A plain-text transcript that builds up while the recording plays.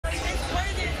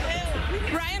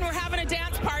and we're having a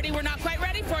dance party. We're not quite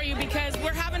ready for you because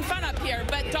we're having fun up here.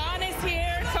 But Dawn is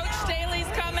here. Coach Staley's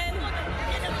coming.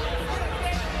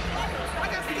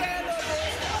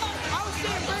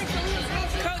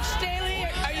 Coach Staley,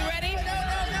 are you ready?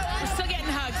 We're still getting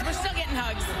hugs. We're still getting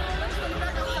hugs.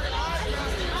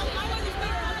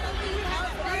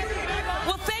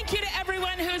 Well, thank you to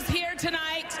everyone who's here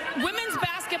tonight. Women's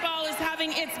basketball is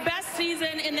having its best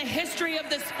season in the history of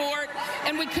the sport,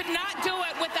 and we could not do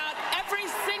it without every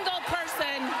single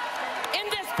person in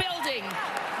this building.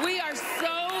 We are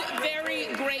so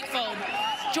very grateful.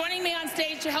 Joining me on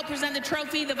stage to help present the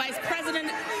trophy, the Vice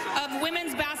President of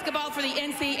Women's Basketball for the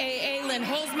NCAA, Lynn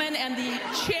Holzman, and the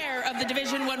Chair of the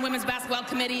Division I Women's Basketball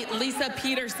Committee, Lisa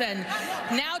Peterson.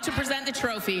 Now to present the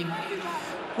trophy.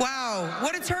 Wow,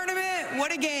 what a tournament,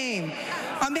 what a game.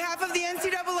 On behalf of the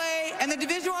NCAA and the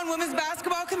Division I Women's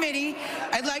Basketball Committee,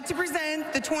 I'd like to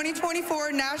present the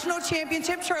 2024 National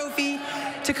Championship Trophy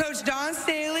to Coach Dawn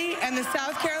Staley and the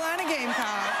South Carolina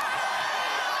Gamecocks.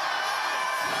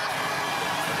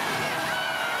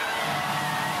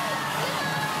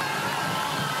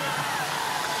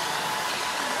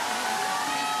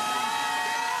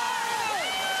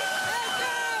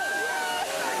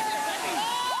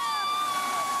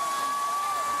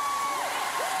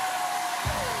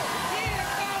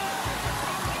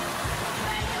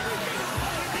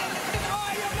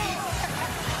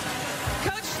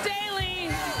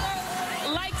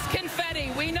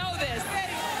 We know this.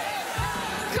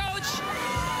 Coach,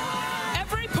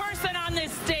 every person on this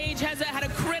stage has had a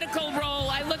critical role.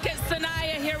 I look at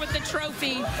Sanaya here with the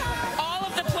trophy. All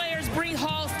of the players, Bree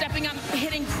Hall stepping up,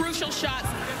 hitting crucial shots.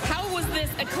 How was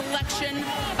this a collection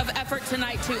of effort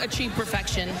tonight to achieve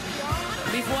perfection?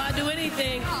 Before I do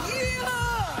anything,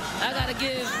 I gotta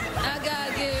give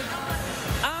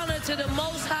honor to the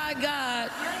Most High God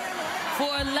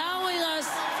for allowing us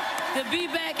to be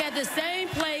back at the same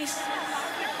place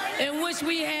in which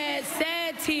we had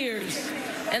sad tears.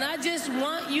 And I just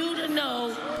want you to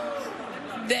know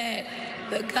that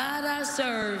the God I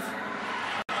serve,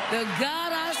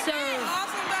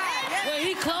 when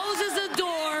he closes a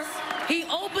door, he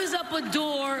opens up a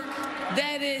door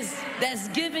that's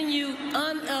giving you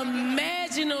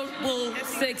unimaginable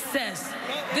success.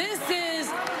 This is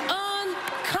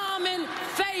uncommon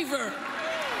favor.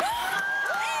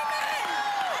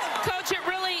 Coach, it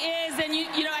really is, and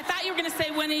you know, I thought you were going to say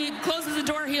when he closes the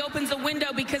door, he opens a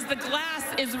window, because the glass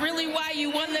is really why you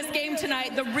won this game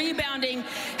tonight, the rebounding.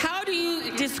 How do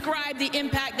you describe the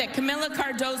impact that Kamilla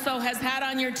Cardoso has had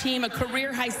on your team, a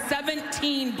career-high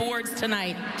 17 boards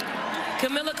tonight?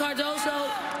 Kamilla Cardoso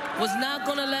was not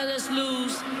going to let us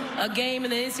lose a game in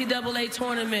the NCAA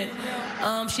tournament.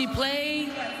 She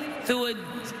played through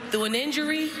an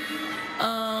injury.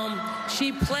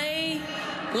 She played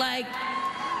like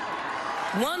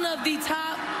one of the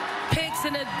top picks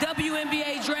in the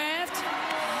WNBA draft,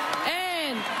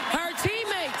 and her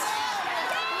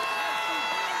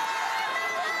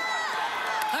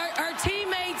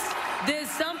teammates did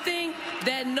something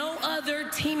that no other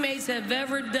teammates have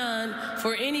ever done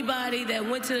for anybody that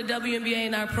went to the WNBA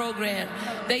in our program.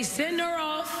 They send her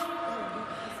off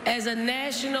as a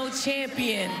national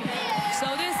champion.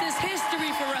 So this is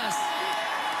history for us.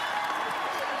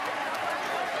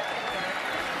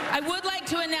 I would like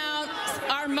to announce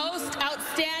our most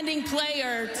outstanding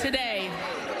player today.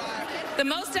 The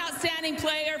most outstanding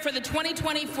player for the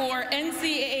 2024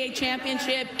 NCAA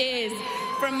Championship is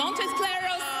from Montes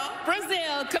Claros,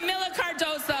 Brazil, Kamilla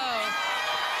Cardoso.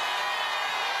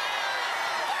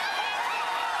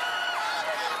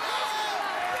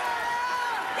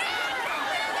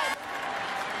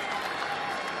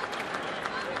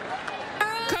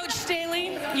 Coach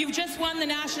Staley, you've just won the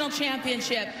national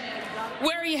championship.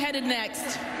 Where are you headed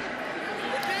next?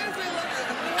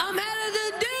 I'm headed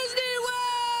to Disney World!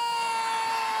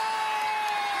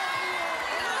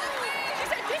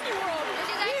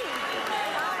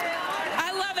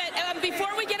 I love it.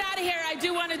 Before we get out of here, I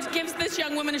do want to give this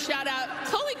young woman a shout out.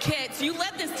 Chloe Kitts, you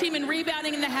led this team in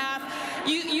rebounding in the half.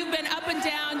 You've been up and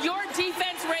down. Your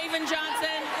defense, Raven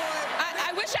Johnson.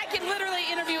 I wish I could literally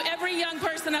interview every young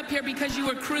person up here because you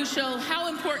were crucial. How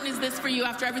important is this for you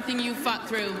after everything you fought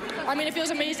through? I mean, it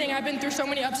feels amazing. I've been through so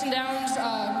many ups and downs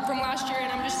from last year,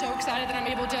 and I'm just so excited that I'm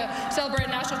able to celebrate a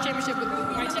national championship with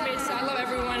my teammates. I love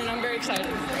everyone, and I'm very excited.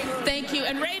 Thank you.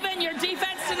 And Raven, your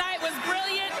defense tonight was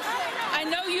brilliant. I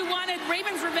know you wanted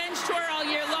Raven's revenge tour all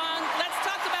year long. Let's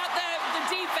talk about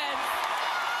the defense.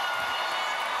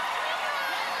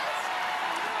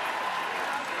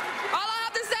 All I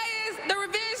have to say is the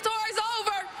revenge tour is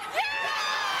over.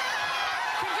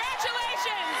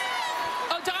 Congratulations.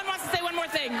 Oh, Dawn wants to say one more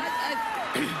thing.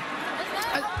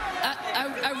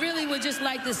 would just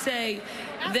like to say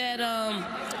that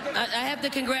I have to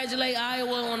congratulate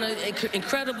Iowa on an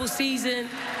incredible season.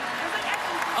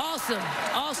 Awesome,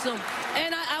 awesome.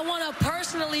 And I want to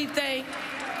personally thank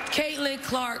Caitlin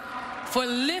Clark for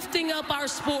lifting up our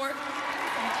sport.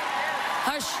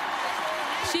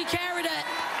 She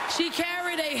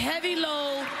carried a heavy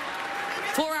load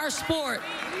for our sport,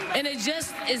 and it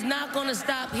just is not going to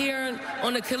stop here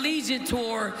on the collegiate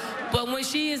tour. But when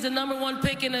she is the #1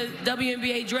 pick in the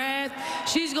WNBA draft,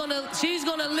 she's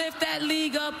gonna lift that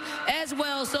league up as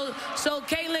well. So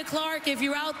Caitlin Clark, if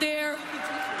you're out there,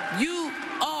 you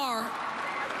are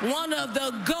one of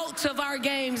the GOATs of our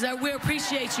games, and we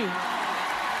appreciate you.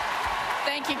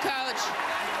 Thank you, Coach.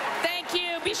 Thank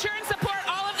you. Be sure and support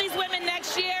all of these women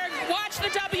next year. Watch the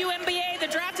WNBA. The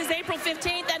draft is April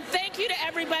 15th. And thank you to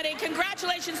everybody.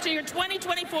 Congratulations to your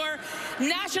 2024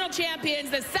 national champions,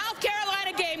 the South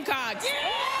Carolina Gamecocks. Yeah!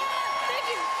 Thank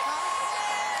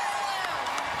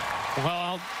you.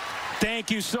 Well,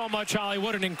 thank you so much, Holly.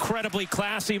 What an incredibly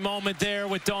classy moment there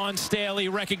with Dawn Staley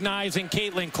recognizing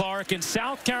Caitlin Clark. And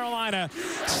South Carolina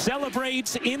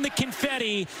celebrates in the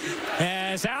confetti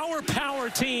as our power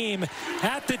team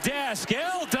at the desk.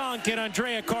 Elle Duncan,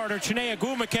 Andrea Carter, Chinea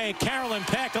Gumake, Carolyn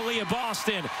Peck, Aaliyah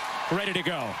Boston, ready to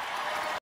go.